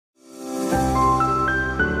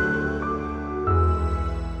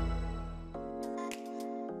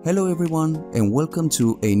Hello everyone and welcome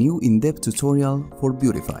to a new in-depth tutorial for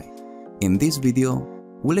Beautify. In this video,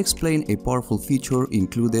 we'll explain a powerful feature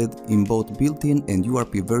included in both built-in and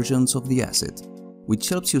URP versions of the asset, which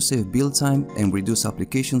helps you save build time and reduce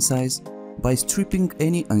application size by stripping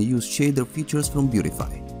any unused shader features from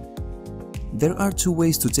Beautify. There are two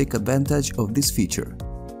ways to take advantage of this feature.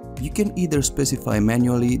 You can either specify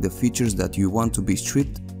manually the features that you want to be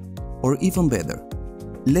stripped, or even better,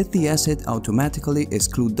 let the asset automatically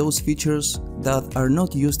exclude those features that are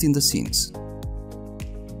not used in the scenes.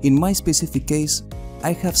 In my specific case,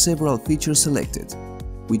 I have several features selected,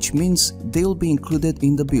 which means they'll be included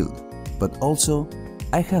in the build, but also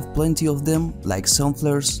I have plenty of them like sound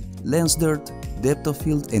flares, lens dirt, depth of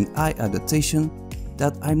field and eye adaptation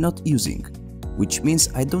that I'm not using, which means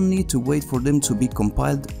I don't need to wait for them to be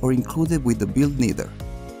compiled or included with the build neither.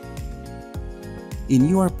 In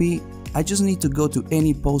URP, I just need to go to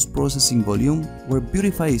any Post Processing volume where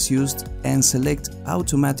Beautify is used and select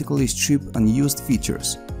Automatically Strip Unused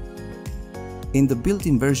Features. In the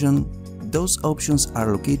built-in version, those options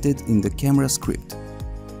are located in the camera script.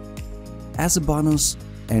 As a bonus,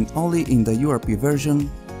 and only in the URP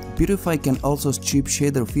version, Beautify can also strip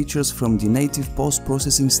shader features from the native Post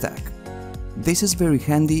Processing stack. This is very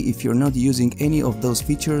handy if you're not using any of those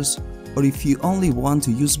features or if you only want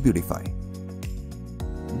to use Beautify.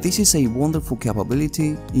 This is a wonderful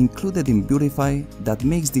capability included in Beautify that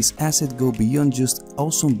makes this asset go beyond just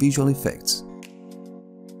awesome visual effects.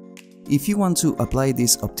 If you want to apply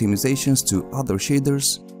these optimizations to other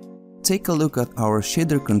shaders, take a look at our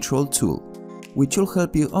shader control tool, which will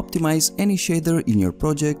help you optimize any shader in your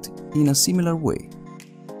project in a similar way.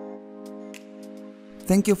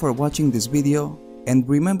 Thank you for watching this video, and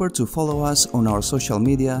remember to follow us on our social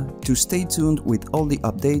media to stay tuned with all the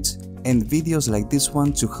updates and videos like this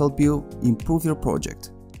one to help you improve your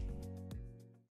project.